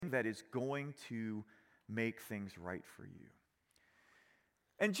that is going to make things right for you.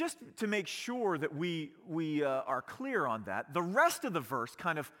 And just to make sure that we are clear on that, the rest of the verse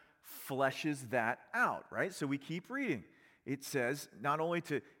kind of fleshes that out, right? So we keep reading. It says not only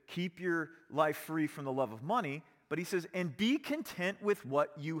to keep your life free from the love of money, but he says, and be content with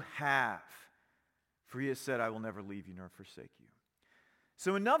what you have. For he has said, I will never leave you nor forsake you.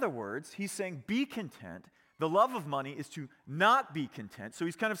 So in other words, he's saying, be content. The love of money is to not be content. So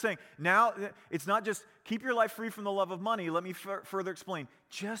he's kind of saying, now it's not just keep your life free from the love of money. Let me further explain.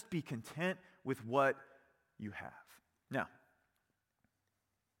 Just be content with what you have. Now,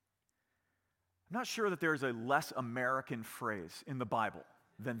 I'm not sure that there's a less American phrase in the Bible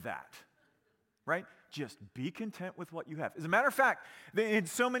than that, right? Just be content with what you have. As a matter of fact, in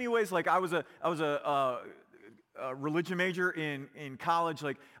so many ways, like I was a religion major in college,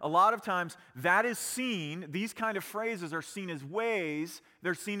 like a lot of times that is seen, these kind of phrases are seen as ways,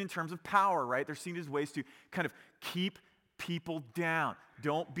 they're seen in terms of power, right? They're seen as ways to kind of keep people down.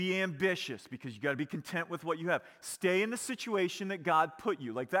 Don't be ambitious because you got to be content with what you have. Stay in the situation that God put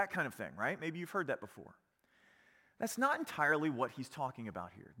you, like that kind of thing, right? Maybe you've heard that before. That's not entirely what he's talking about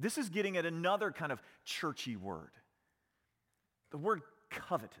here. This is getting at another kind of churchy word. The word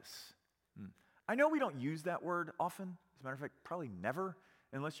covetous. I know we don't use that word often. As a matter of fact, probably never,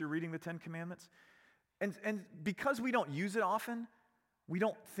 unless you're reading the Ten Commandments. And because we don't use it often, we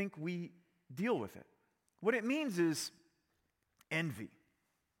don't think we deal with it. What it means is envy.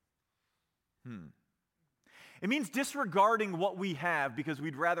 It means disregarding what we have because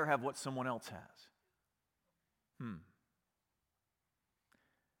we'd rather have what someone else has.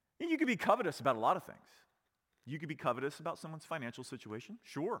 You could be covetous about a lot of things. You could be covetous about someone's financial situation.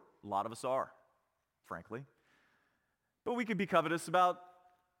 Sure, a lot of us are, frankly. But we could be covetous about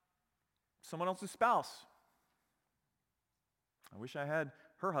someone else's spouse. I wish I had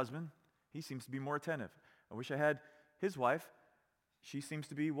her husband. He seems to be more attentive. I wish I had his wife. She seems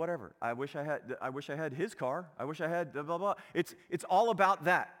to be whatever. I wish I had his car. I wish I had blah, blah, blah. It's all about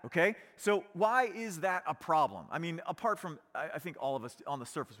that, okay? So why is that a problem? I mean, apart from, I think all of us on the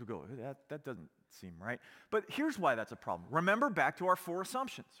surface would go, that doesn't seem right. But here's why that's a problem. Remember back to our 4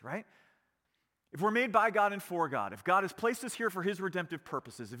 assumptions, right? If we're made by God and for God, if God has placed us here for his redemptive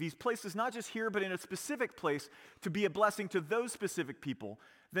purposes, if he's placed us not just here but in a specific place to be a blessing to those specific people,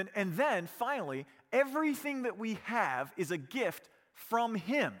 then finally, everything that we have is a gift from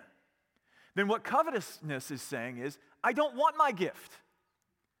him. Then what covetousness is saying is, I don't want my gift.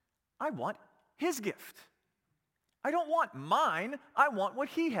 I want his gift. I don't want mine. I want what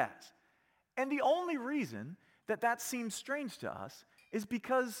he has. And the only reason that seems strange to us is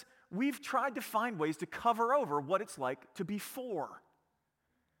because we've tried to find ways to cover over what it's like to be for.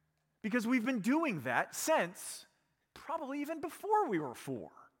 Because we've been doing that since probably even before we were for.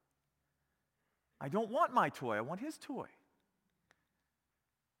 I don't want my toy. I want his toy.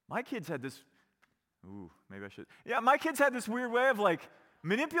 My kids had this, maybe I should. Yeah, my kids had this weird way of like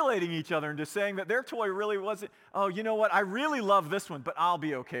manipulating each other into saying that their toy really wasn't, oh, you know what, I really love this one, but I'll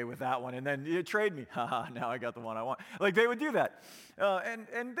be okay with that one. And then you trade me. Haha, now I got the one I want. Like they would do that.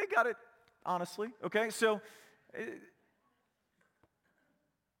 And they got it, honestly. Okay, so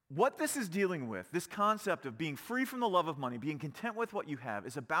what this is dealing with, this concept of being free from the love of money, being content with what you have,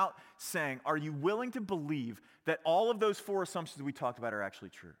 is about saying, are you willing to believe that all of those 4 assumptions we talked about are actually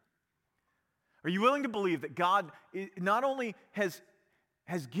true? Are you willing to believe that God not only has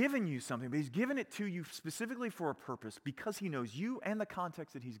given you something, but he's given it to you specifically for a purpose because he knows you and the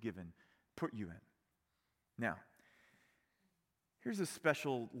context that he's given, put you in? Now, here's a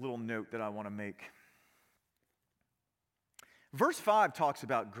special little note that I want to make. Verse 5 talks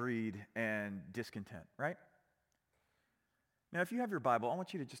about greed and discontent, right? Now, if you have your Bible, I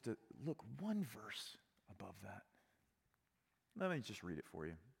want you to just look one verse above that. Let me just read it for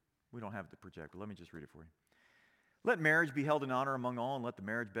you. We don't have the projector, but let me just read it for you. Let marriage be held in honor among all, and let the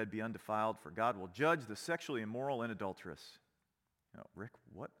marriage bed be undefiled, for God will judge the sexually immoral and adulterous. Now, Rick,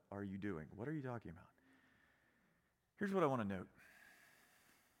 what are you doing? What are you talking about? Here's what I want to note.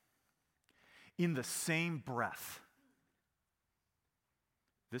 In the same breath,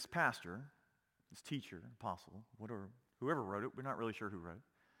 this pastor, this teacher, apostle, whoever wrote it, we're not really sure who wrote it,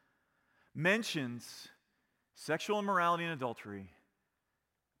 mentions sexual immorality and adultery,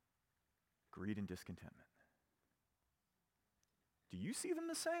 greed and discontentment. Do you see them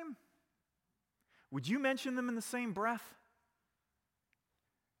the same? Would you mention them in the same breath?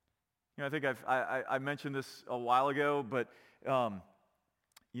 I think I mentioned this a while ago, but one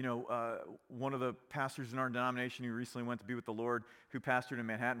of the pastors in our denomination who recently went to be with the Lord, who pastored in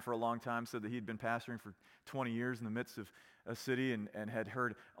Manhattan for a long time, said that he'd been pastoring for 20 years in the midst of a city and had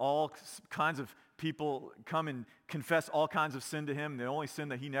heard all kinds of people come and confess all kinds of sin to him. The only sin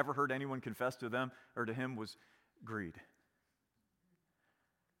that he never heard anyone confess to them or to him was greed.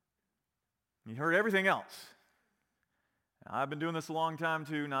 He heard everything else. Now, I've been doing this a long time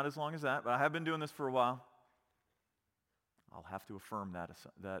too, not as long as that, but I have been doing this for a while. I'll have to affirm that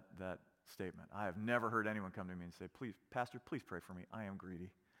statement. I have never heard anyone come to me and say, please, Pastor, please pray for me. I am greedy.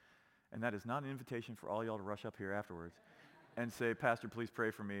 And that is not an invitation for all y'all to rush up here afterwards and say, Pastor, please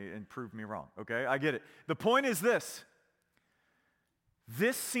pray for me and prove me wrong. Okay, I get it. The point is this.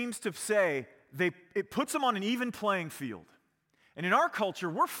 This seems to say it puts them on an even playing field. And in our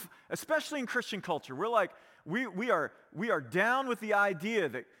culture, especially in Christian culture, we're like, we are down with the idea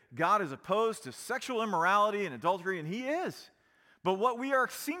that God is opposed to sexual immorality and adultery, and he is. But what we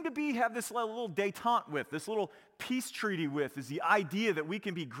seem to have this little détente with, this little peace treaty with, is the idea that we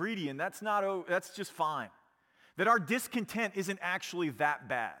can be greedy, and that's just fine. That our discontent isn't actually that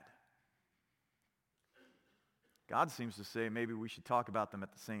bad. God seems to say maybe we should talk about them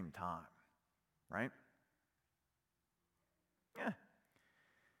at the same time, right? Yeah,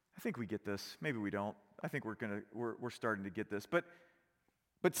 I think we get this. Maybe we don't. I think we're starting to get this.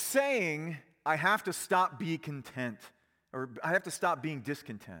 But saying I have to stop being content, or I have to stop being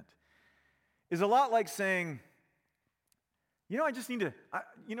discontent, is a lot like saying, I just need to,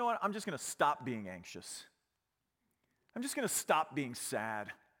 I'm just going to stop being anxious. I'm just going to stop being sad.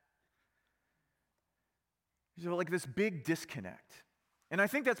 So like this big disconnect. And I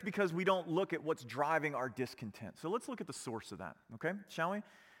think that's because we don't look at what's driving our discontent. So let's look at the source of that, okay? Shall we?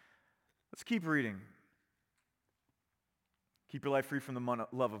 Let's keep reading. Keep your life free from the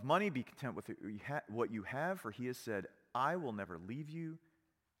love of money. Be content with what you have, for he has said, I will never leave you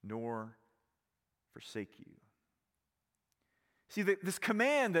nor forsake you. See, this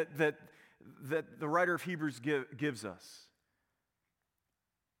command that the writer of Hebrews gives us,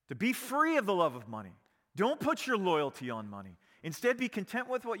 to be free of the love of money. Don't put your loyalty on money. Instead, be content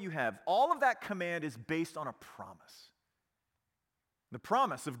with what you have. All of that command is based on a promise. The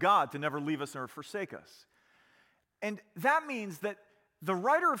promise of God to never leave us or forsake us. And that means that the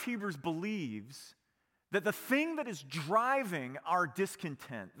writer of Hebrews believes that the thing that is driving our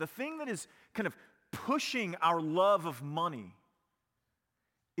discontent, the thing that is kind of pushing our love of money,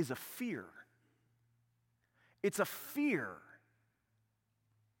 is a fear. It's a fear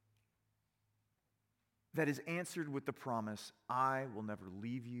that is answered with the promise, I will never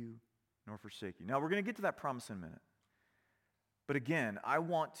leave you nor forsake you. Now, we're going to get to that promise in a minute. But again, I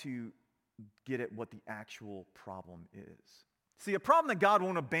want to get at what the actual problem is. See, a problem that God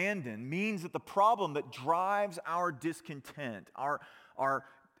won't abandon means that the problem that drives our discontent, our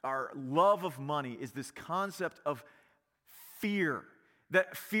love of money, is this concept of fear.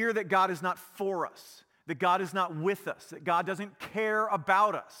 That fear that God is not for us, that God is not with us, that God doesn't care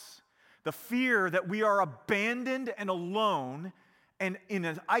about us. The fear that we are abandoned and alone and in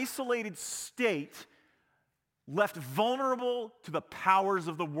an isolated state, left vulnerable to the powers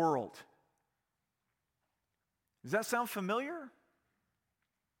of the world. Does that sound familiar?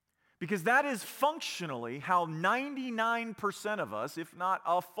 Because that is functionally how 99% of us, if not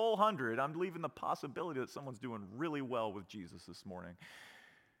a full 100, I'm leaving the possibility that someone's doing really well with Jesus this morning.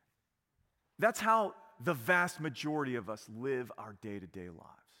 That's how the vast majority of us live our day-to-day lives.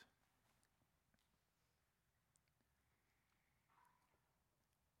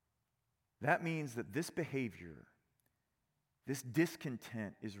 That means that this behavior, this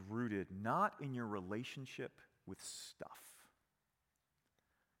discontent, is rooted not in your relationship with stuff,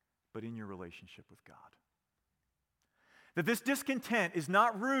 but in your relationship with God. That this discontent is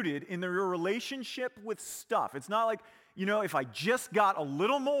not rooted in your relationship with stuff. It's not like, if I just got a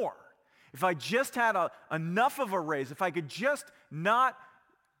little more, if I just had enough of a raise, if I could just not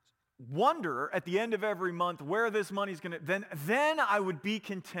wonder at the end of every month where this money's going to, then I would be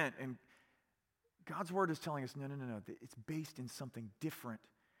content. And God's word is telling us, no. It's based in something different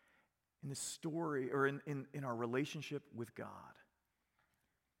in the story or in our relationship with God.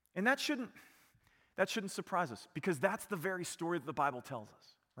 And that shouldn't surprise us, because that's the very story that the Bible tells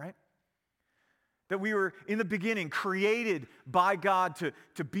us, right? That we were in the beginning created by God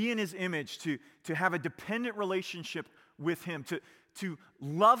to be in his image, to have a dependent relationship with him, to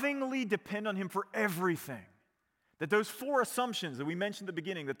lovingly depend on him for everything. That those four assumptions that we mentioned at the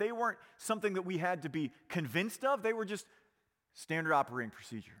beginning, that they weren't something that we had to be convinced of, they were just standard operating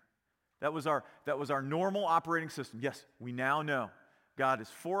procedure. That was our normal operating system. Yes, we now know God is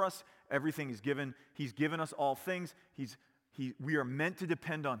for us. Everything is given. He's given us all things. We are meant to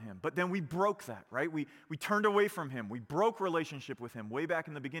depend on him. But then we broke that, right? We turned away from him. We broke relationship with him way back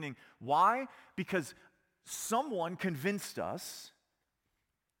in the beginning. Why? Because someone convinced us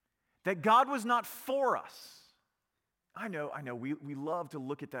that God was not for us. I know, we love to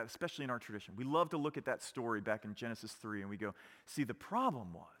look at that, especially in our tradition. We love to look at that story back in Genesis 3, and we go, see, the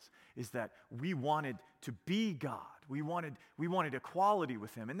problem is that we wanted to be God. We wanted equality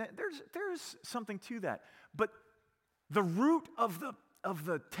with him, and there's something to that. But the root of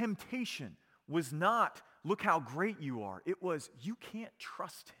the temptation was not, look how great you are. It was, you can't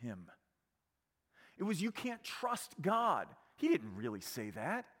trust him. It was, you can't trust God. He didn't really say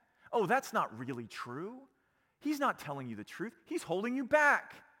that. Oh, that's not really true. He's not telling you the truth. He's holding you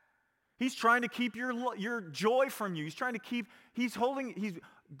back. He's trying to keep your joy from you. He's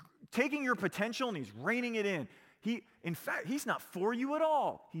taking your potential and he's reining it in. In fact, he's not for you at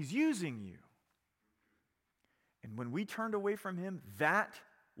all. He's using you. And when we turned away from him, that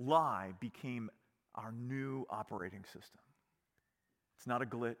lie became our new operating system. It's not a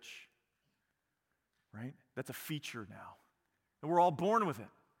glitch, right? That's a feature now. And we're all born with it.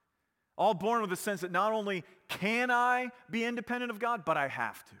 All born with the sense that not only can I be independent of God, but I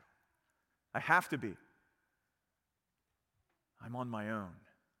have to. I have to be. I'm on my own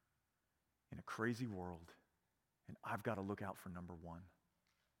in a crazy world, and I've got to look out for number one.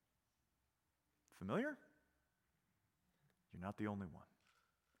 Familiar? You're not the only one.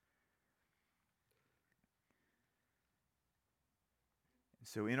 And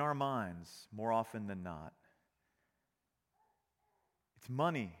so in our minds, more often than not, it's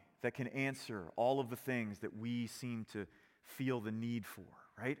money that can answer all of the things that we seem to feel the need for,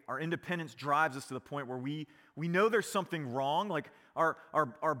 right? Our independence drives us to the point where we know there's something wrong. Like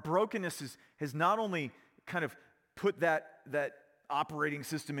our brokenness has not only kind of put that operating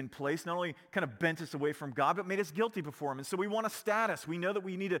system in place, not only kind of bent us away from God, but made us guilty before him. And so we want a status. We know that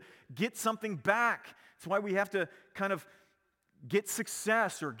we need to get something back. That's why we have to kind of get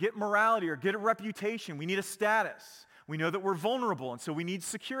success or get morality or get a reputation. We need a status. We know that we're vulnerable, and so we need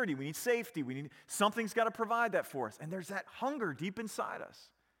security, we need safety, something's got to provide that for us. And there's that hunger deep inside us,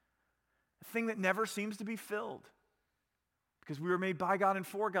 a thing that never seems to be filled. Because we were made by God and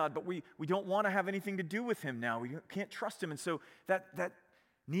for God, but we don't want to have anything to do with him now. We can't trust him. And so that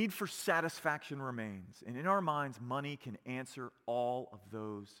need for satisfaction remains. And in our minds, money can answer all of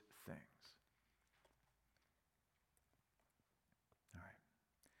those things.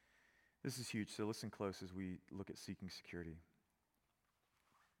 This is huge, so listen close as we look at seeking security.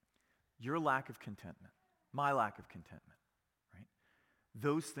 Your lack of contentment, my lack of contentment, right?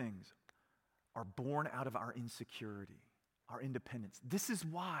 Those things are born out of our insecurity, our independence. This is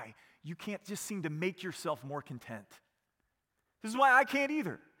why you can't just seem to make yourself more content. This is why I can't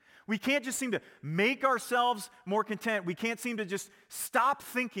either. We can't just seem to make ourselves more content. We can't seem to just stop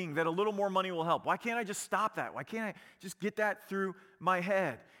thinking that a little more money will help. Why can't I just stop that? Why can't I just get that through my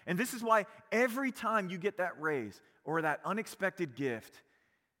head? And this is why every time you get that raise or that unexpected gift,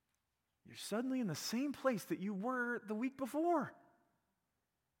 you're suddenly in the same place that you were the week before.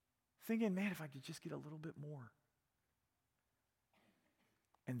 Thinking, man, if I could just get a little bit more.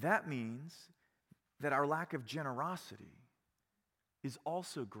 And that means that our lack of generosity is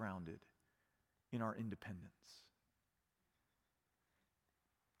also grounded in our independence.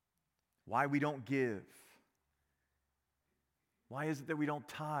 Why we don't give. Why is it that we don't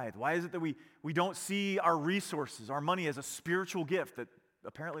tithe? Why is it that we don't see our resources, our money as a spiritual gift that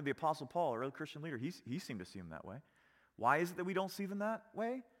apparently the Apostle Paul, a early Christian leader, he seemed to see them that way. Why is it that we don't see them that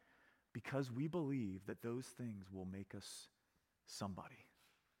way? Because we believe that those things will make us somebody,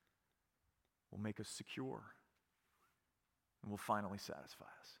 will make us secure, and will finally satisfy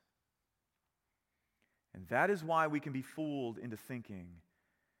us. And that is why we can be fooled into thinking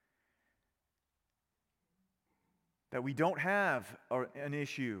that we don't have an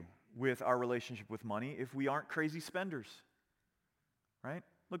issue with our relationship with money if we aren't crazy spenders. Right?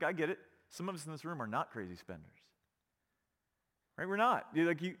 Look, I get it. Some of us in this room are not crazy spenders. Right? We're not. You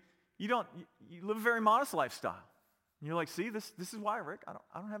live a very modest lifestyle. And you're like, see, this is why, Rick, I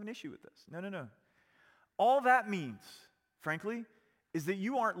don't have an issue with this. No. All that means, frankly, is that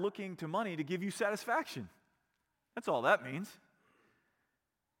you aren't looking to money to give you satisfaction. That's all that means.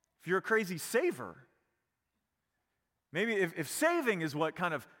 If you're a crazy saver, maybe if saving is what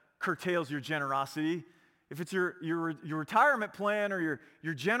kind of curtails your generosity, if it's your retirement plan or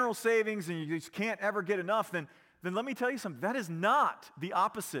your general savings and you just can't ever get enough, then let me tell you something. That is not the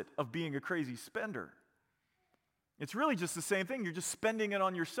opposite of being a crazy spender. It's really just the same thing. You're just spending it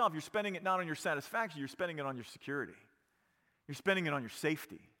on yourself. You're spending it not on your satisfaction. You're spending it on your security. You're spending it on your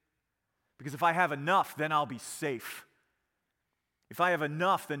safety. Because if I have enough, then I'll be safe. If I have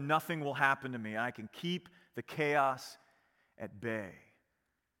enough, then nothing will happen to me. I can keep the chaos at bay.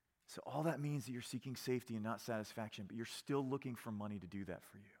 So all that means that you're seeking safety and not satisfaction, but you're still looking for money to do that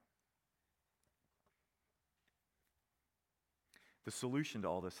for you. The solution to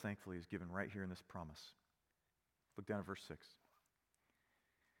all this, thankfully, is given right here in this promise. Look down at verse 6.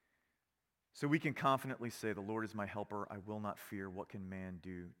 So we can confidently say, the Lord is my helper. I will not fear. What can man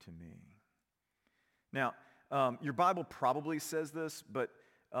do to me? Now, your Bible probably says this, but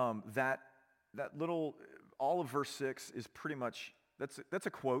that little, all of verse 6 is pretty much, that's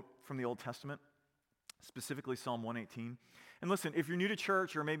a quote from the Old Testament, specifically Psalm 118. And listen, if you're new to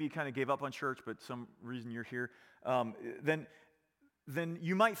church, or maybe you kind of gave up on church, but some reason you're here, then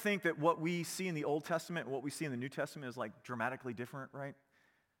you might think that what we see in the Old Testament and what we see in the New Testament is like dramatically different, right?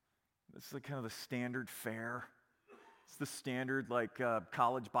 It's like kind of the standard fare. It's the standard like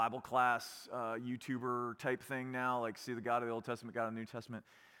college Bible class YouTuber type thing now, like see the God of the Old Testament, God of the New Testament.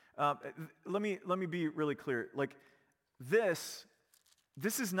 Let me be really clear. Like this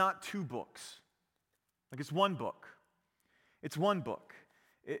is not two books. Like it's one book. It's one book.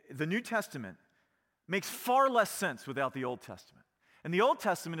 The New Testament makes far less sense without the Old Testament. And the Old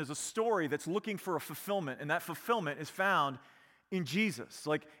Testament is a story that's looking for a fulfillment, and that fulfillment is found in Jesus.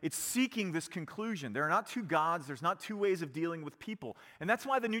 Like, it's seeking this conclusion. There are not two gods. There's not two ways of dealing with people. And that's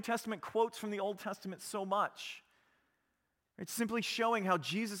why the New Testament quotes from the Old Testament so much. It's simply showing how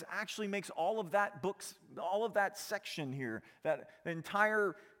Jesus actually makes all of that books, all of that section here, that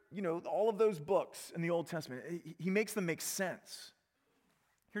entire, all of those books in the Old Testament, he makes them make sense.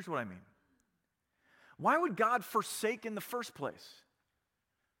 Here's what I mean. Why would God forsake in the first place?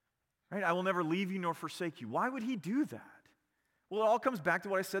 Right? I will never leave you nor forsake you. Why would he do that? Well, it all comes back to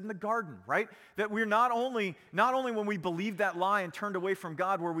what I said in the garden, right? That we're not only when we believed that lie and turned away from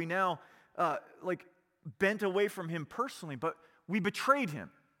God, were we now bent away from him personally, but we betrayed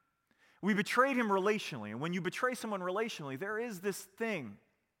him. We betrayed him relationally. And when you betray someone relationally, there is this thing.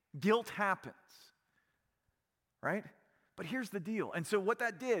 Guilt happens, right? But here's the deal. And so what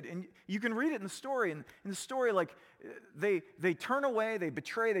that did, and you can read it in the story, and in the story, like, they turn away, they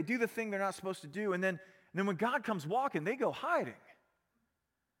betray, they do the thing they're not supposed to do, and then when God comes walking, they go hiding.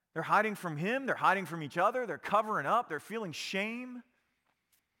 They're hiding from him, they're hiding from each other, they're covering up, they're feeling shame.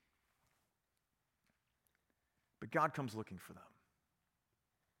 But God comes looking for them.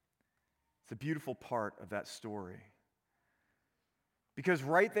 It's a beautiful part of that story. Because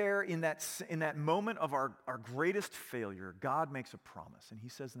right there in that moment of our greatest failure, God makes a promise. And he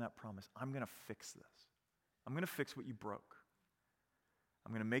says in that promise, I'm going to fix this. I'm going to fix what you broke.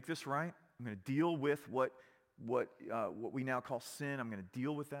 I'm going to make this right. I'm going to deal with what we now call sin. I'm going to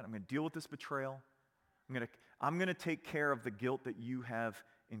deal with that. I'm going to deal with this betrayal. I'm going to take care of the guilt that you have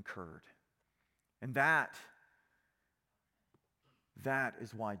incurred. And that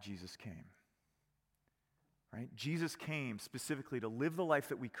is why Jesus came. Right? Jesus came specifically to live the life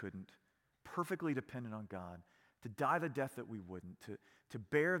that we couldn't, perfectly dependent on God, to die the death that we wouldn't, to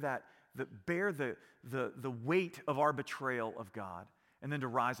bear the weight of our betrayal of God, and then to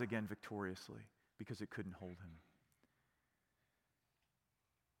rise again victoriously because it couldn't hold him.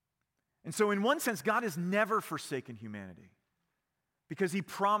 And so in one sense, God has never forsaken humanity because he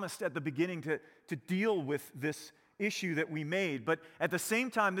promised at the beginning to deal with this issue that we made. But at the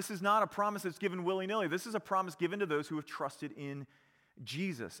same time, this is not a promise that's given willy-nilly. This is a promise given to those who have trusted in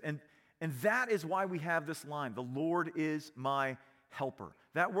Jesus. And that is why we have this line, the Lord is my helper.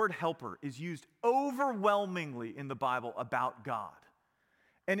 That word helper is used overwhelmingly in the Bible about God.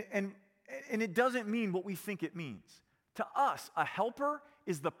 And it doesn't mean what we think it means. To us, a helper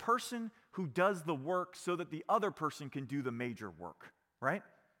is the person who does the work so that the other person can do the major work, right?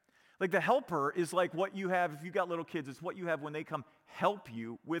 Like the helper is like what you have, if you've got little kids, it's what you have when they come help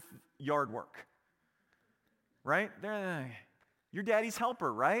you with yard work, right? They're your daddy's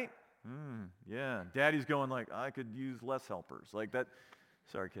helper, right? Yeah, daddy's going like, I could use less helpers. Like that,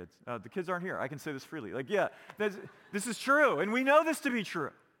 sorry kids, the kids aren't here. I can say this freely. Like, yeah, this is true, and we know this to be true,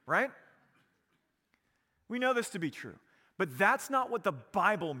 right? We know this to be true. But that's not what the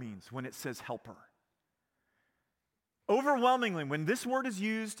Bible means when it says helper. Overwhelmingly, when this word is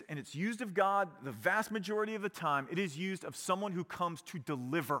used, and it's used of God the vast majority of the time, it is used of someone who comes to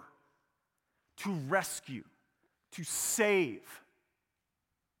deliver, to rescue, to save.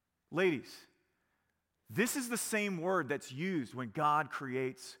 Ladies, this is the same word that's used when God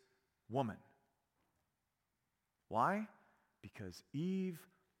creates woman. Why? Because Eve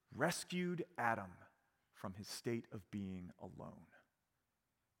rescued Adam from his state of being alone.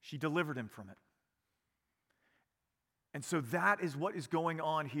 She delivered him from it. And so that is what is going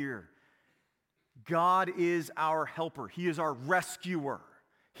on here. God is our helper. He is our rescuer.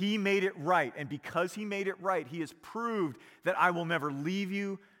 He made it right. And because he made it right, he has proved that I will never leave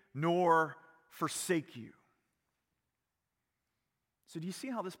you nor forsake you. So do you see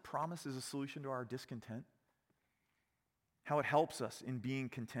how this promise is a solution to our discontent? How it helps us in being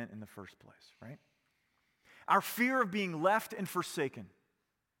content in the first place, right? Our fear of being left and forsaken,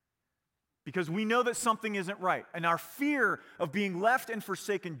 because we know that something isn't right. And our fear of being left and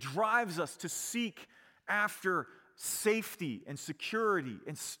forsaken drives us to seek after safety and security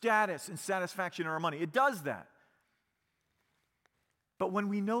and status and satisfaction in our money. It does that. But when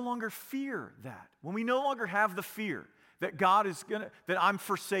we no longer fear that, when we no longer have the fear that that I'm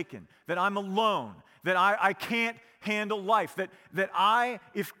forsaken, that I'm alone, that I can't handle life, that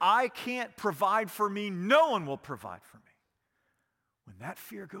if I can't provide for me, no one will provide for me. When that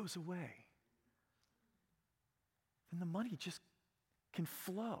fear goes away, then the money just can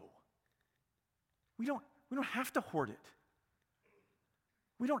flow. We don't have to hoard it.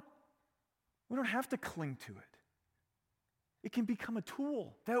 We don't have to cling to it. It can become a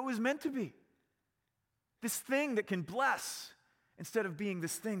tool that it was meant to be. This thing that can bless instead of being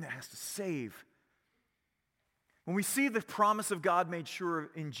this thing that has to save. When we see the promise of God made sure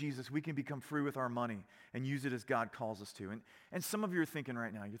in Jesus, we can become free with our money and use it as God calls us to. And some of you are thinking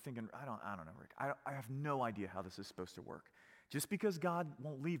right now, you're thinking, I don't know, Rick. I have no idea how this is supposed to work. Just because God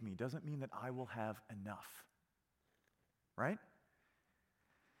won't leave me doesn't mean that I will have enough. Right?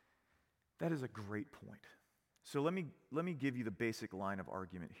 That is a great point. So let me give you the basic line of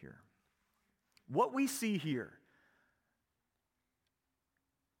argument here. What we see here,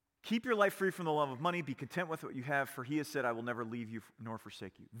 keep your life free from the love of money, be content with what you have, for he has said, I will never leave you nor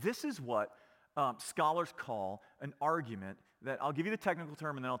forsake you. This is what scholars call an argument that, I'll give you the technical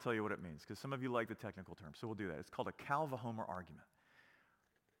term and then I'll tell you what it means, because some of you like the technical term, so we'll do that. It's called a Calva-Homer argument.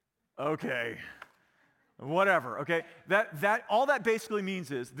 Okay. Whatever, okay? All that basically means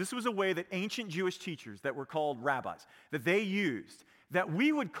is, this was a way that ancient Jewish teachers that were called rabbis, that they used, that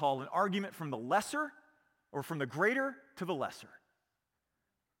we would call an argument from the lesser or from the greater to the lesser,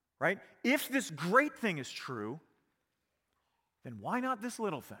 right? If this great thing is true, then why not this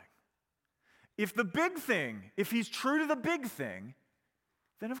little thing? If the big thing, if he's true to the big thing,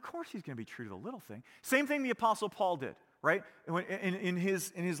 then of course he's going to be true to the little thing. Same thing the Apostle Paul did. Right? In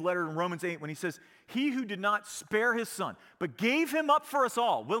his letter in Romans 8, when he says, he who did not spare his son, but gave him up for us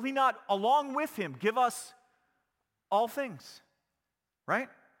all, will he not, along with him, give us all things? Right?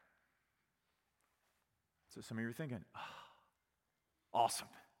 So some of you are thinking, awesome.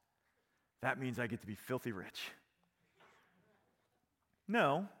 That means I get to be filthy rich.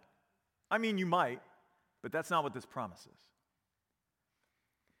 No. I mean, you might, but that's not what this promises.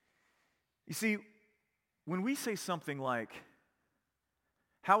 You see, when we say something like,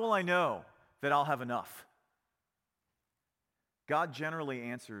 how will I know that I'll have enough? God generally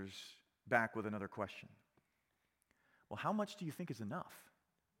answers back with another question. Well, how much do you think is enough?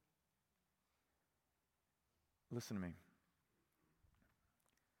 Listen to me.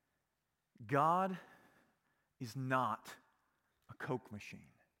 God is not a Coke machine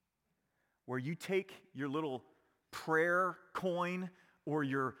where you take your little prayer coin or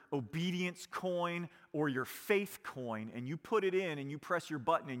your obedience coin or your faith coin and you put it in and you press your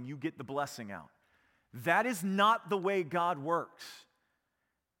button and you get the blessing out. That is not the way God works.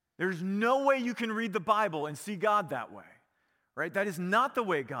 There's no way you can read the Bible and see God that way, right? That is not the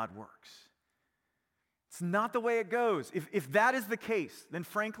way God works. It's not the way it goes. If that is the case, then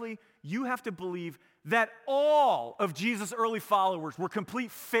frankly, you have to believe that all of Jesus' early followers were complete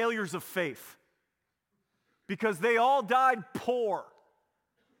failures of faith because they all died poor.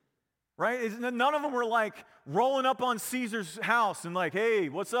 Right? None of them were like rolling up on Caesar's house and like, hey,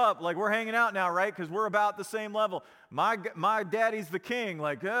 what's up? Like, we're hanging out now, right? Because we're about the same level. My daddy's the king.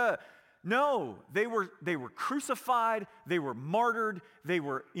 Like, no, they were crucified. They were martyred. They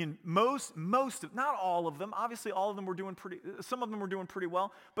were in most of, not all of them. Obviously, all of them were some of them were doing pretty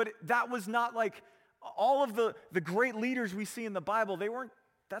well. But that was not like all of the great leaders we see in the Bible.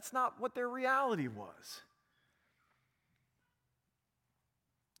 That's not what their reality was.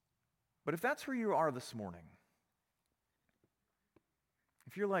 But if that's where you are this morning,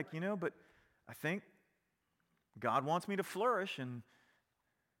 if you're like, but I think God wants me to flourish, and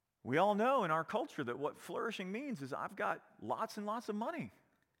we all know in our culture that what flourishing means is I've got lots and lots of money.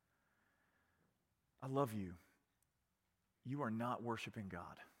 I love you. You are not worshiping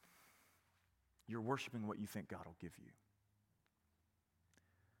God. You're worshiping what you think God will give you.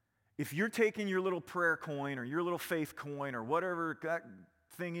 If you're taking your little prayer coin or your little faith coin or whatever that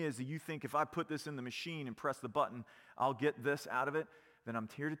thing is that you think if I put this in the machine and press the button, I'll get this out of it, then I'm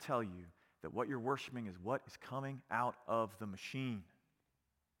here to tell you that what you're worshiping is what is coming out of the machine.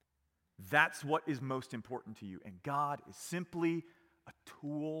 That's what is most important to you. And God is simply a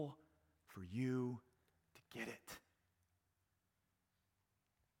tool for you to get it.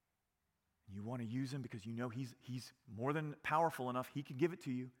 You want to use him because you know he's more than powerful enough. He can give it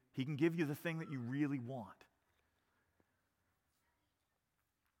to you. He can give you the thing that you really want.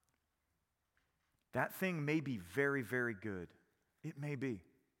 That thing may be very, very good. It may be.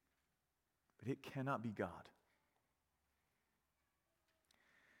 But it cannot be God.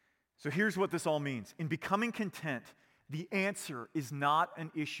 So here's what this all means. In becoming content, the answer is not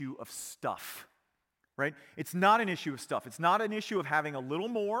an issue of stuff, right? It's not an issue of stuff. It's not an issue of having a little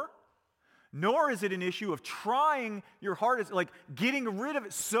more, nor is it an issue of trying your hardest, like getting rid of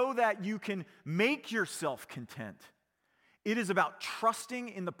it so that you can make yourself content. It is about trusting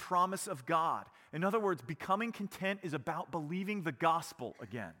in the promise of God. In other words, becoming content is about believing the gospel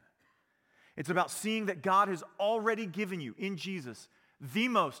again. It's about seeing that God has already given you in Jesus the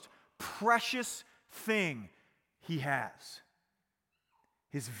most precious thing he has,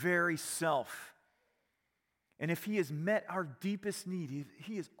 his very self. And if he has met our deepest need,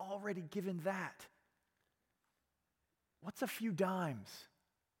 he has already given that. What's a few dimes?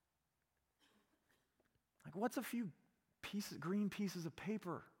 Like, what's a few green pieces of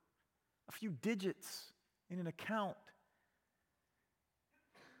paper? A few digits in an account?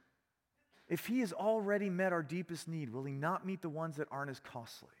 If he has already met our deepest need, will he not meet the ones that aren't as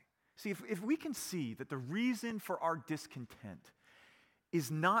costly? See, if we can see that the reason for our discontent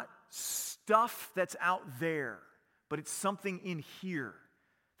is not stuff that's out there, but it's something in here,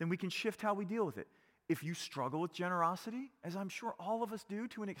 then we can shift how we deal with it. If you struggle with generosity, as I'm sure all of us do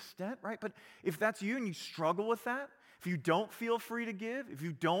to an extent, right? But if that's you and you struggle with that, if you don't feel free to give, if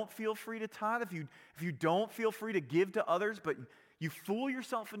you don't feel free to tithe, if you don't feel free to give to others, but you fool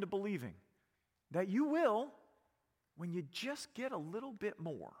yourself into believing that you will when you just get a little bit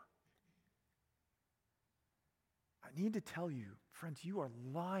more, I need to tell you, friends, you are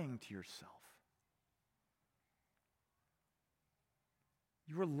lying to yourself.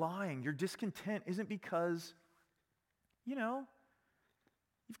 You are lying. Your discontent isn't because, you've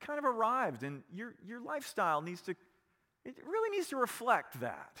kind of arrived and your lifestyle really needs to reflect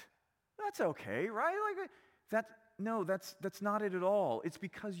that. That's okay, right? That's not it at all. It's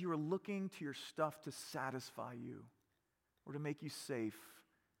because you are looking to your stuff to satisfy you or to make you safe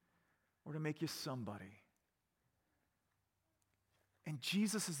or to make you somebody. And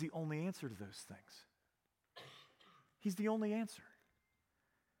Jesus is the only answer to those things. He's the only answer.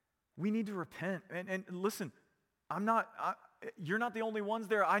 We need to repent. And listen, you're not the only ones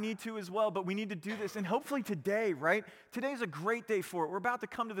there. I need to as well, but we need to do this. And hopefully today, right? Today's a great day for it. We're about to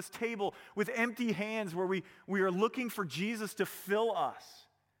come to this table with empty hands where we are looking for Jesus to fill us.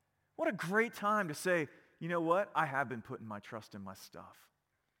 What a great time to say, you know what? I have been putting my trust in my stuff.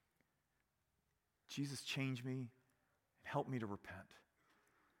 Jesus, change me and help me to repent.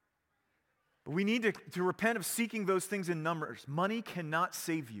 But we need to repent of seeking those things in numbers. Money cannot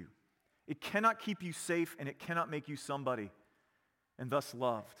save you. It cannot keep you safe, and it cannot make you somebody and thus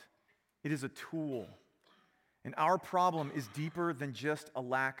loved. It is a tool. And our problem is deeper than just a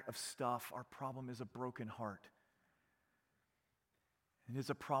lack of stuff. Our problem is a broken heart. It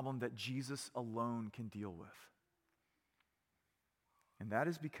is a problem that Jesus alone can deal with. And that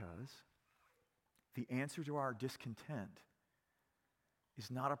is because the answer to our discontent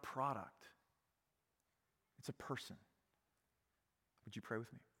is not a product. It's a person. Would you pray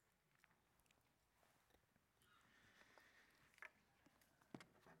with me?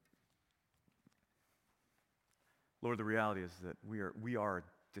 Lord, the reality is that we are a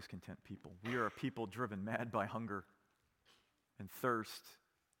discontent people. We are a people driven mad by hunger and thirst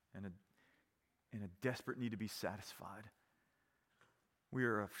and a desperate need to be satisfied. We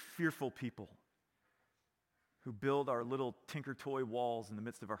are a fearful people who build our little tinker toy walls in the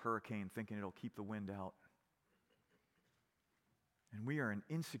midst of a hurricane thinking it'll keep the wind out. And we are an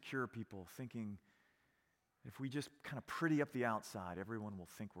insecure people thinking if we just kind of pretty up the outside, everyone will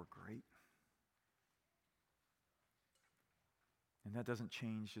think we're great. And that doesn't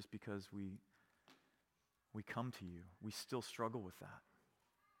change just because we come to you. We still struggle with that.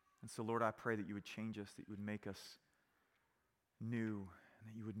 And so, Lord, I pray that you would change us, that you would make us new, and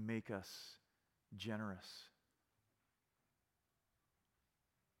that you would make us generous.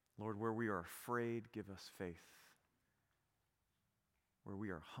 Lord, where we are afraid, give us faith. Where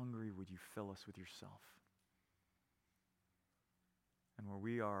we are hungry, would you fill us with yourself? And where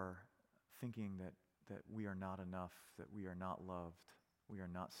we are thinking that we are not enough, that we are not loved, we are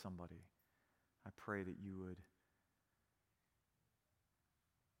not somebody, I pray that you would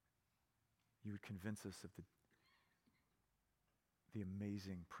convince us of the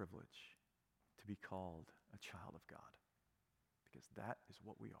amazing privilege to be called a child of God. because that is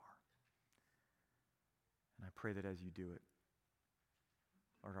what we are. And I pray that as you do it,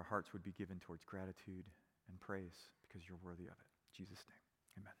 Lord, our hearts would be given towards gratitude and praise because you're worthy of it. In Jesus' name,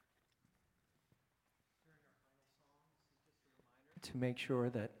 amen. To make sure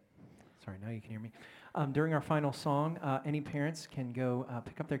that, sorry, now you can hear me. During our final song, any parents can go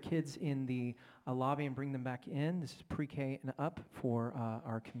pick up their kids in the lobby and bring them back in. This is pre-K and up for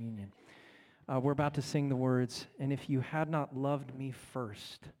our communion. We're about to sing the words, "And if you had not loved me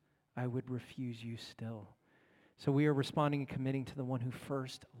first, I would refuse you still." So we are responding and committing to the one who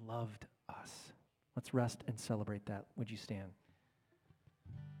first loved us. Let's rest and celebrate that. Would you stand?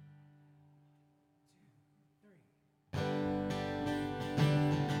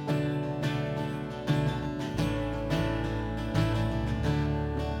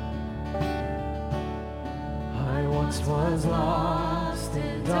 I once was lost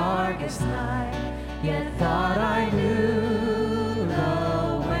in darkest night, yet thought I knew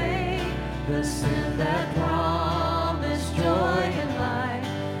the way. The sin that promised joy and light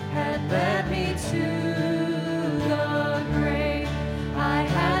had led me to the grave. I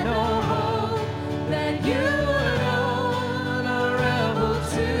had no hope that you would own a rebel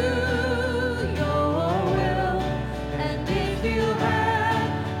to your will. And if you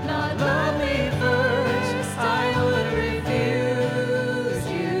had not loved me first, I would refuse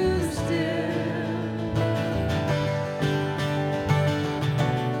you still.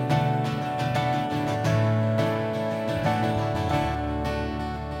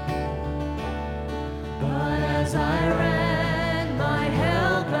 But as I ran my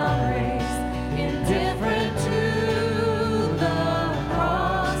hell-bound race, indifferent to the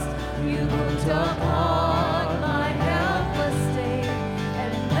cross, you looked upon my helpless state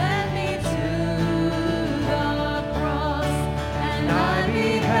and led me to the cross. And I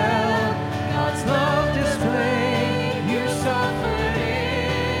beheld God's love display. You suffered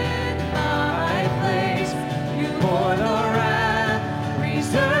in my place. You bore the wrath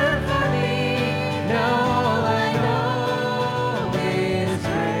reserved for me. Now all I know is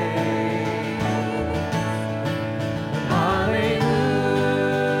grace. Hallelujah.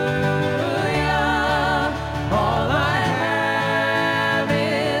 All I have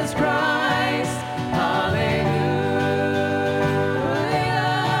is Christ. Hallelujah.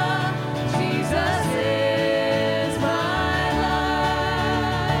 Jesus is my life.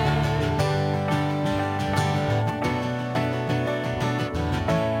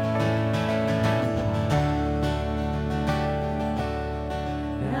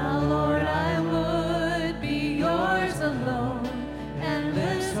 Now, Lord, I would be yours alone, and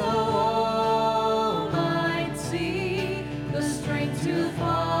this soul might see the strength to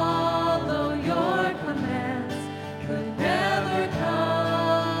follow your commands could never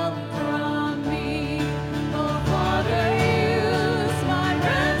come from me. Oh, Father, use my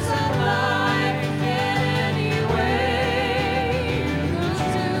ransom life in any way you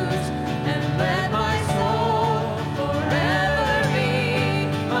choose, and let my soul forever be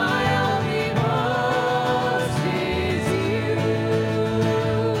my only boast is you.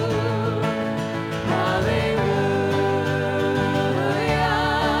 Hallelujah.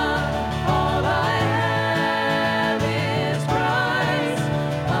 All I have is Christ.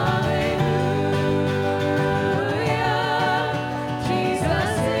 Hallelujah.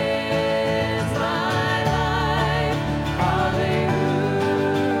 Jesus is my life. Hallelujah.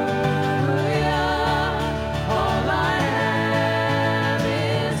 All I have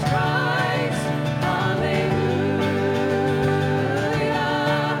is Christ. Hallelujah.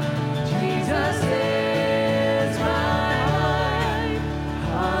 Jesus is my life.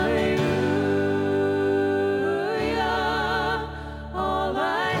 Hallelujah. All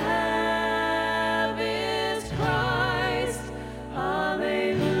I have is Christ.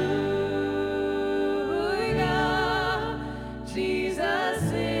 Hallelujah. Jesus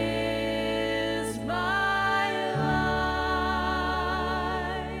is my life.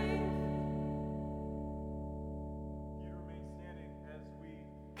 You remain standing as we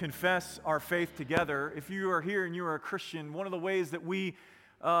confess our faith together. If you are here and you are a Christian, one of the ways that we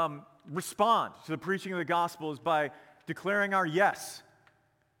respond to the preaching of the gospel is by declaring our yes.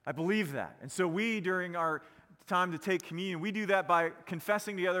 I believe that. And so we, during our time to take communion, we do that by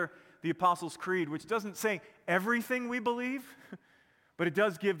confessing together the Apostles' Creed, which doesn't say everything we believe, but it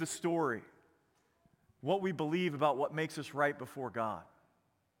does give the story, what we believe about what makes us right before God.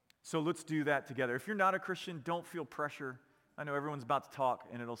 So let's do that together. If you're not a Christian, don't feel pressure. I know everyone's about to talk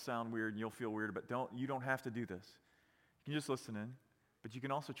and it'll sound weird and you'll feel weird, but you don't have to do this. You can just listen in, but you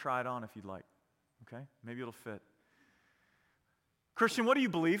can also try it on if you'd like. Okay? Maybe it'll fit. Christian, what do you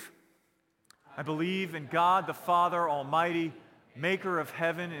believe? I believe in God the Father Almighty, maker of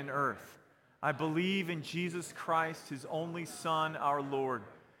heaven and earth. I believe in Jesus Christ, his only Son, our Lord,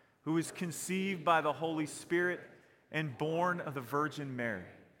 who was conceived by the Holy Spirit and born of the Virgin Mary.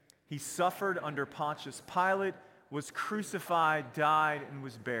 He suffered under Pontius Pilate, was crucified, died, and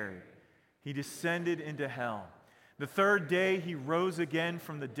was buried. He descended into hell. The third day he rose again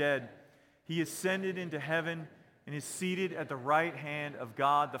from the dead. He ascended into heaven and is seated at the right hand of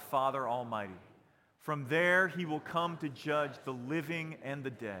God the Father Almighty. From there he will come to judge the living and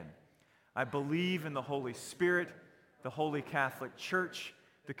the dead. I believe in the Holy Spirit, the Holy Catholic Church,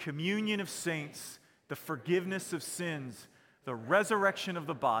 the communion of saints, the forgiveness of sins, the resurrection of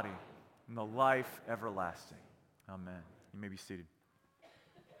the body, and the life everlasting. Amen. You may be seated.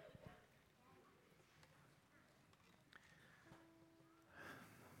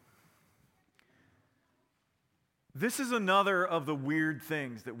 This is another of the weird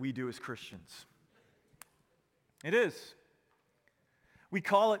things that we do as Christians. It is. We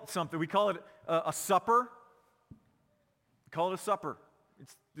call it something. We call it a supper. We call it a supper.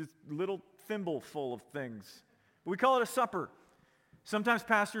 It's this little thimble full of things. But we call it a supper. Sometimes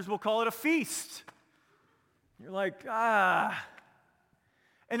pastors will call it a feast. You're like, ah.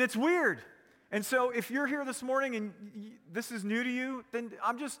 And it's weird. And so if you're here this morning and this is new to you, then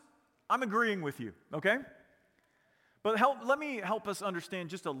I'm agreeing with you, okay? But let me help us understand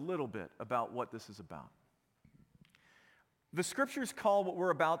just a little bit about what this is about. The scriptures call what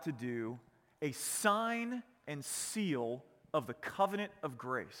we're about to do a sign and seal of the covenant of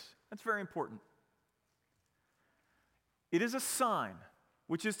grace. That's very important. It is a sign,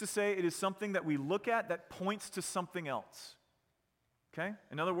 which is to say it is something that we look at that points to something else. Okay?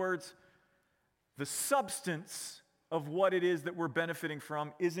 In other words, the substance of what it is that we're benefiting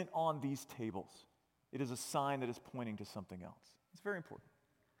from isn't on these tables. It is a sign that is pointing to something else. It's very important.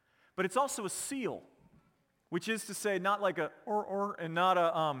 But it's also a seal, which is to say not like a and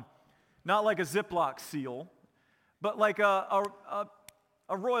not like a Ziploc seal, but like a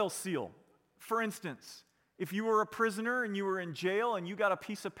royal seal. For instance, if you were a prisoner and you were in jail and you got a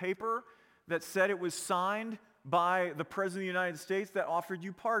piece of paper that said it was signed by the President of the United States that offered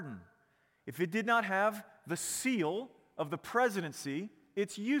you pardon, if it did not have the seal of the presidency,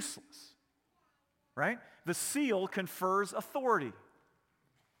 it's useless. Right? The seal confers authority.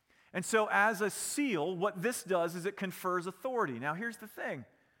 And so as a seal, what this does is it confers authority. Now here's the thing.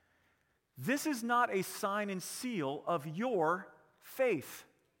 This is not a sign and seal of your faith.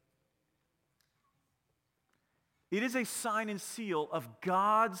 It is a sign and seal of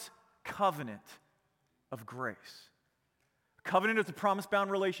God's covenant of grace. A covenant is a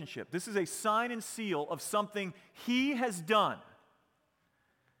promise-bound relationship. This is a sign and seal of something He has done.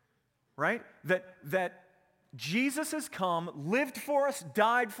 Right? That Jesus has come, lived for us,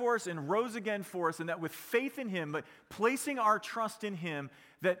 died for us, and rose again for us, and that with faith in Him, but placing our trust in Him,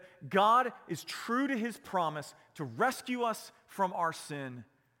 that God is true to His promise to rescue us from our sin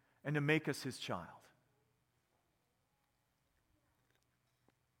and to make us His child.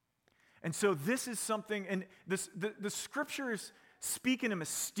 And so this is something, and the scriptures speak in a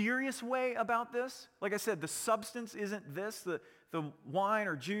mysterious way about this. Like I said, the substance isn't this, the wine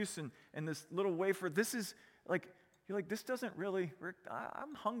or juice and this little wafer. This is like, you're like, this doesn't really,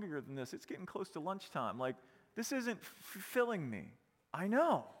 I'm hungrier than this. It's getting close to lunchtime. Like, this isn't filling me. I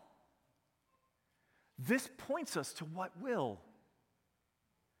know. This points us to what will.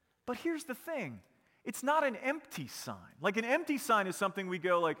 But here's the thing. It's not an empty sign. Like an empty sign is something we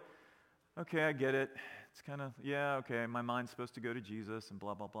go like, okay, I get it. It's kind of, yeah, okay, my mind's supposed to go to Jesus and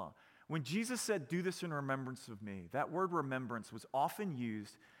blah, blah, blah. When Jesus said, do this in remembrance of me, that word remembrance was often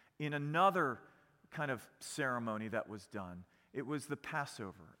used in another kind of ceremony that was done. It was the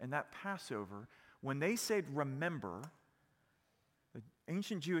Passover. And that Passover, when they said remember, the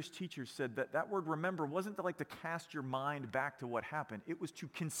ancient Jewish teachers said that that word remember wasn't to like to cast your mind back to what happened. It was to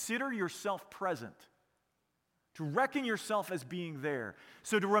consider yourself present, to reckon yourself as being there.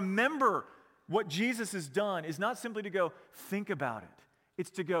 So to remember what Jesus has done is not simply to go, think about it. It's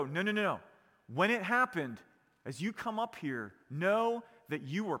to go, no. When it happened, as you come up here, know that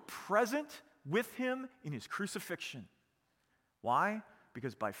you were present with Him in His crucifixion. Why?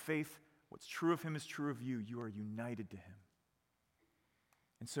 Because by faith, what's true of Him is true of you. You are united to Him.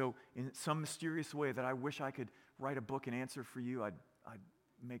 And so in some mysterious way that I wish I could write a book and answer for you, I'd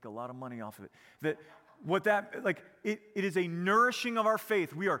make a lot of money off of it. It is a nourishing of our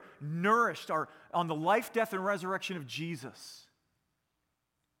faith. We are nourished on the life, death, and resurrection of Jesus.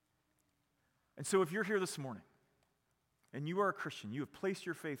 And so if you're here this morning and you are a Christian, you have placed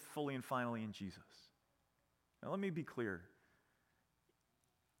your faith fully and finally in Jesus. Now let me be clear.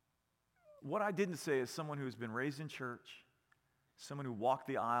 What I didn't say is someone who has been raised in church, someone who walked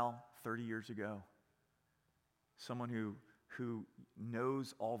the aisle 30 years ago, someone who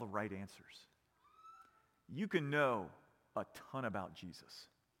knows all the right answers. You can know a ton about Jesus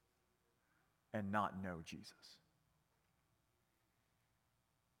and not know Jesus.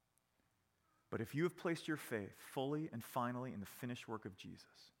 But if you have placed your faith fully and finally in the finished work of Jesus,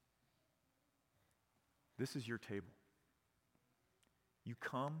 this is your table. You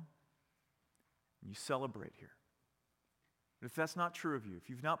come and you celebrate here. But if that's not true of you, if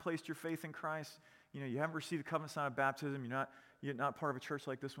you've not placed your faith in Christ, you haven't received the covenant sign of baptism, you're not part of a church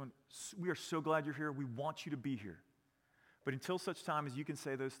like this one, we are so glad you're here. We want you to be here. But until such time as you can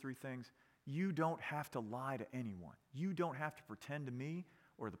say those three things, you don't have to lie to anyone. You don't have to pretend to me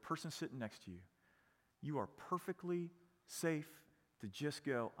or the person sitting next to you. You are perfectly safe to just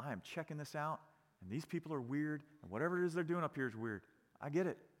go, I am checking this out, and these people are weird, and whatever it is they're doing up here is weird. I get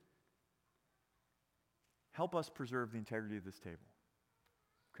it. Help us preserve the integrity of this table.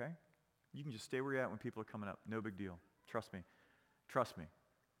 Okay? You can just stay where you're at when people are coming up. No big deal. Trust me. Trust me.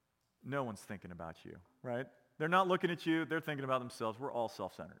 No one's thinking about you, right? They're not looking at you. They're thinking about themselves. We're all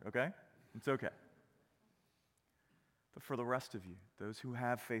self-centered, okay? It's okay. But for the rest of you, those who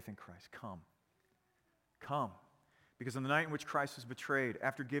have faith in Christ, come. Come. Because on the night in which Christ was betrayed,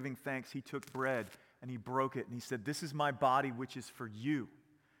 after giving thanks, he took bread and he broke it and he said, this is my body which is for you.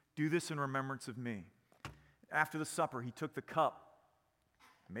 Do this in remembrance of me. After the supper, he took the cup.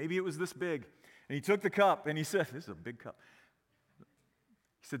 Maybe it was this big. And he took the cup and he said, this is a big cup.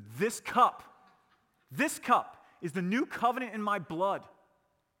 He said, this cup is the new covenant in my blood,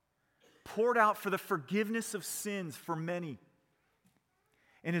 poured out for the forgiveness of sins for many.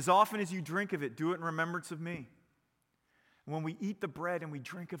 And as often as you drink of it, do it in remembrance of me. When we eat the bread and we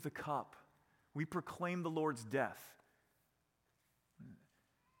drink of the cup, we proclaim the Lord's death.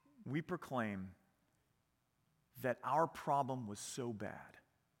 We proclaim that our problem was so bad,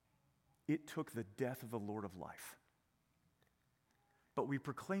 it took the death of the Lord of life. But we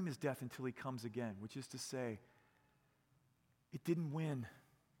proclaim his death until he comes again, which is to say, it didn't win.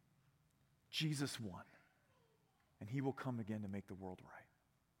 Jesus won. And he will come again to make the world right.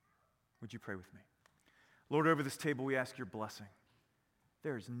 Would you pray with me? Lord, over this table we ask your blessing.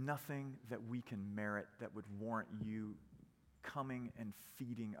 There is nothing that we can merit that would warrant you coming and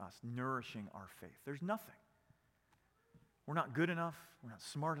feeding us, nourishing our faith. There's nothing. We're not good enough. We're not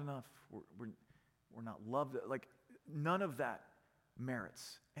smart enough. We're not loved. Like, none of that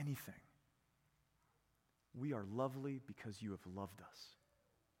merits anything. We are lovely because you have loved us.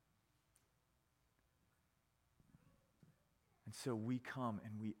 And so we come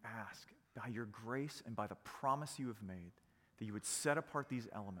and we ask, by your grace and by the promise you have made, that you would set apart these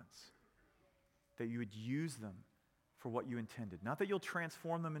elements, that you would use them for what you intended. Not that you'll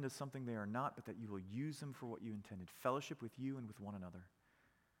transform them into something they are not, but that you will use them for what you intended. Fellowship with you and with one another.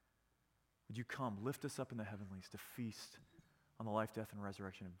 Would you come, lift us up in the heavenlies to feast on the life, death, and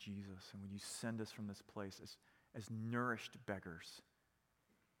resurrection of Jesus, and would you send us from this place as nourished beggars,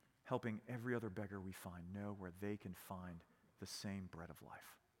 helping every other beggar we find know where they can find the same bread of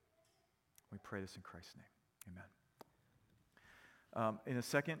life. We pray this in Christ's name. Amen. In a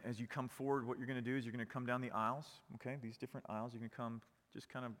second, as you come forward, what you're going to do is you're going to come down the aisles, okay? These different aisles. You're going to come, just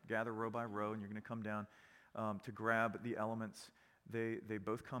kind of gather row by row, and you're going to come down to grab the elements. They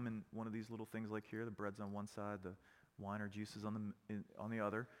both come in one of these little things like here. The bread's on one side, the wine or juice is on the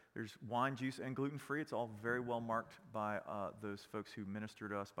other. There's wine, juice, and gluten-free. It's all very well marked by those folks who minister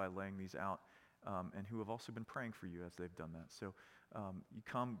to us by laying these out. And who have also been praying for you as they've done that. So you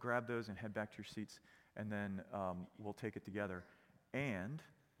come, grab those, and head back to your seats, and then we'll take it together. And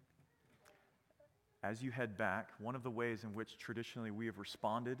as you head back, one of the ways in which traditionally we have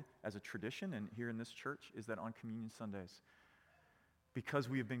responded as a tradition, and here in this church, is that on Communion Sundays, because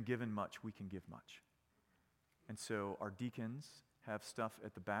we have been given much, we can give much. And so our deacons have stuff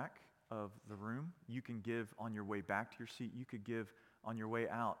at the back of the room. You can give on your way back to your seat. You could give on your way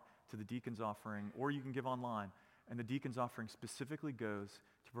out to the deacon's offering, or you can give online. And the deacon's offering specifically goes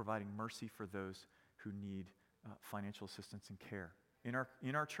to providing mercy for those who need financial assistance and care in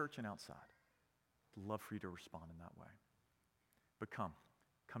our church and outside. I'd love for you to respond in that way. But come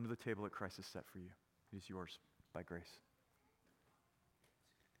to the table that Christ has set for you. It is yours by grace.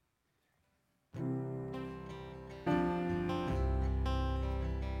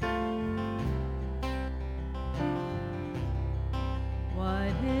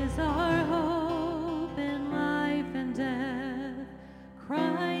 What is our hope in life and death?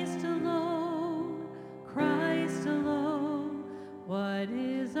 Christ alone, Christ alone. What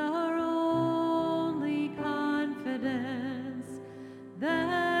is our only confidence?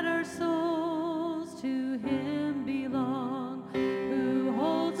 That our souls to Him belong.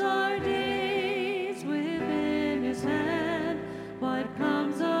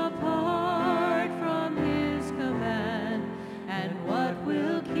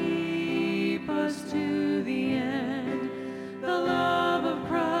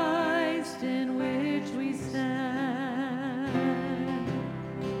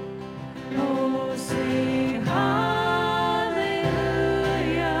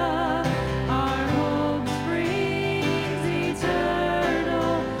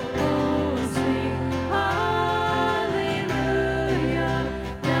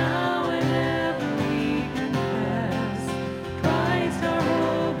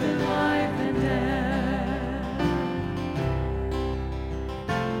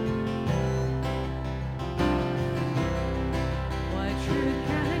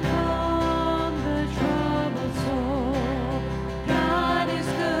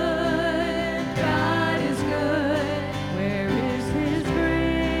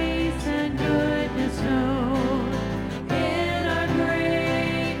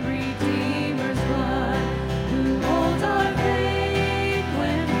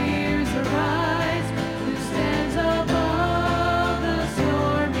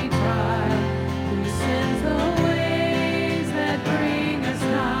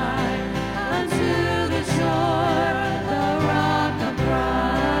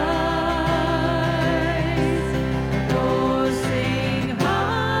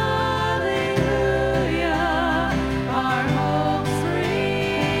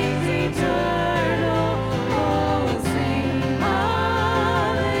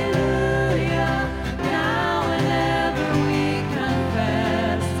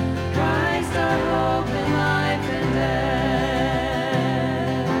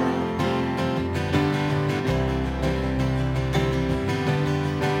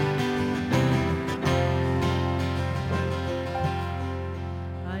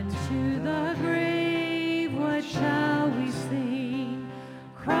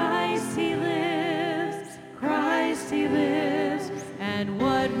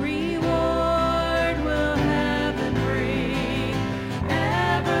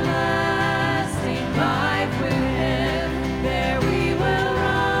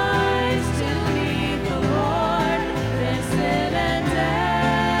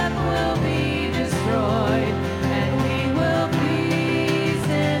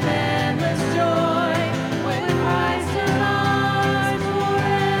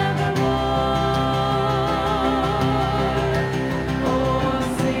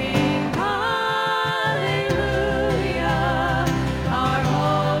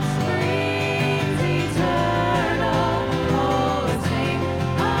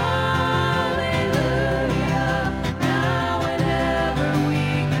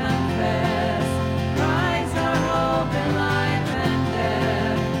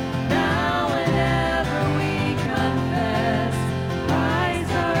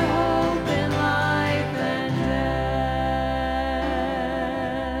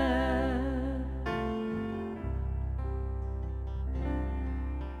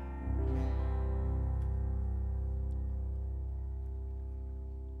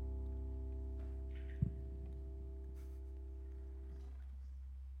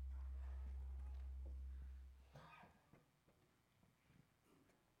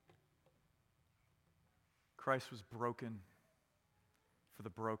 Christ was broken for the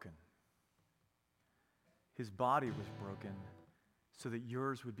broken. His body was broken so that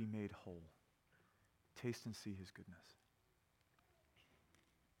yours would be made whole. Taste and see his goodness.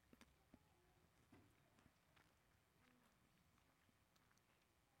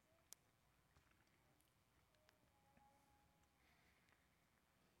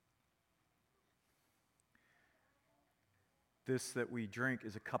 This that we drink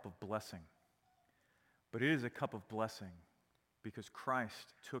is a cup of blessing. But it is a cup of blessing because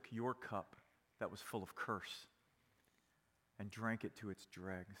Christ took your cup that was full of curse and drank it to its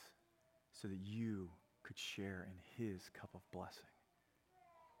dregs so that you could share in his cup of blessing.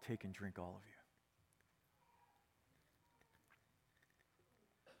 Take and drink, all of you.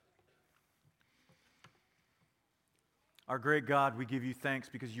 Our great God, we give you thanks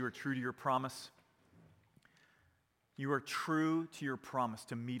because you are true to your promise. You are true to your promise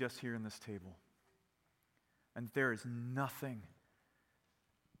to meet us here in this table. And there is nothing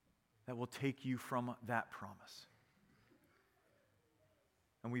that will take you from that promise.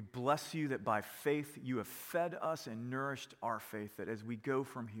 And we bless you that by faith you have fed us and nourished our faith, that as we go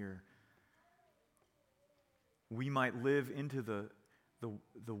from here, we might live into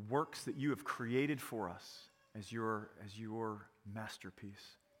the works that you have created for us as your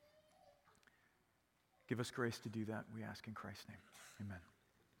masterpiece. Give us grace to do that, we ask in Christ's name. Amen.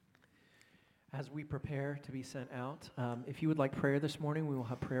 As we prepare to be sent out, if you would like prayer this morning, we will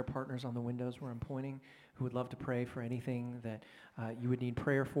have prayer partners on the windows where I'm pointing who would love to pray for anything that you would need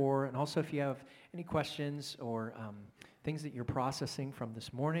prayer for. And also if you have any questions or things that you're processing from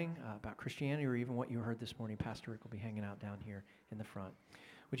this morning about Christianity or even what you heard this morning, Pastor Rick will be hanging out down here in the front.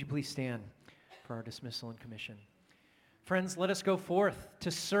 Would you please stand for our dismissal and commission? Friends, let us go forth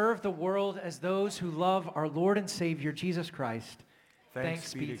to serve the world as those who love our Lord and Savior, Jesus Christ.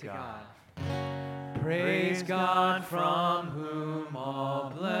 Thanks be to God. Praise God from whom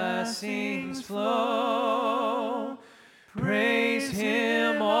all blessings flow. Praise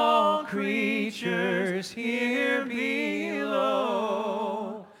him, all creatures here below.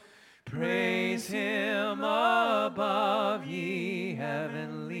 Praise him above, ye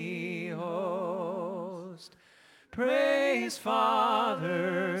heavenly host. Praise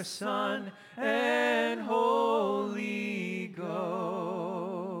Father, Son, and Holy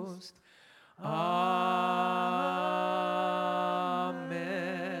Ghost. Amen.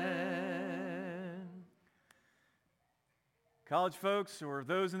 College folks or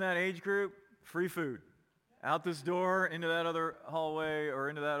those in that age group, free food. Out this door, into that other hallway, or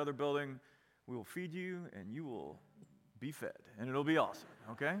into that other building. We will feed you, and you will be fed, and it'll be awesome,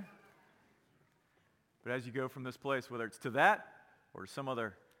 okay? But as you go from this place, whether it's to that or to some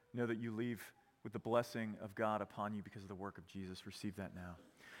other, know that you leave with the blessing of God upon you because of the work of Jesus. Receive that now.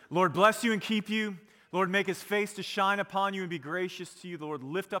 Lord, bless you and keep you. Lord, make his face to shine upon you and be gracious to you. The Lord,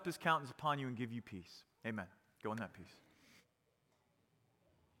 lift up his countenance upon you and give you peace. Amen. Go in that peace.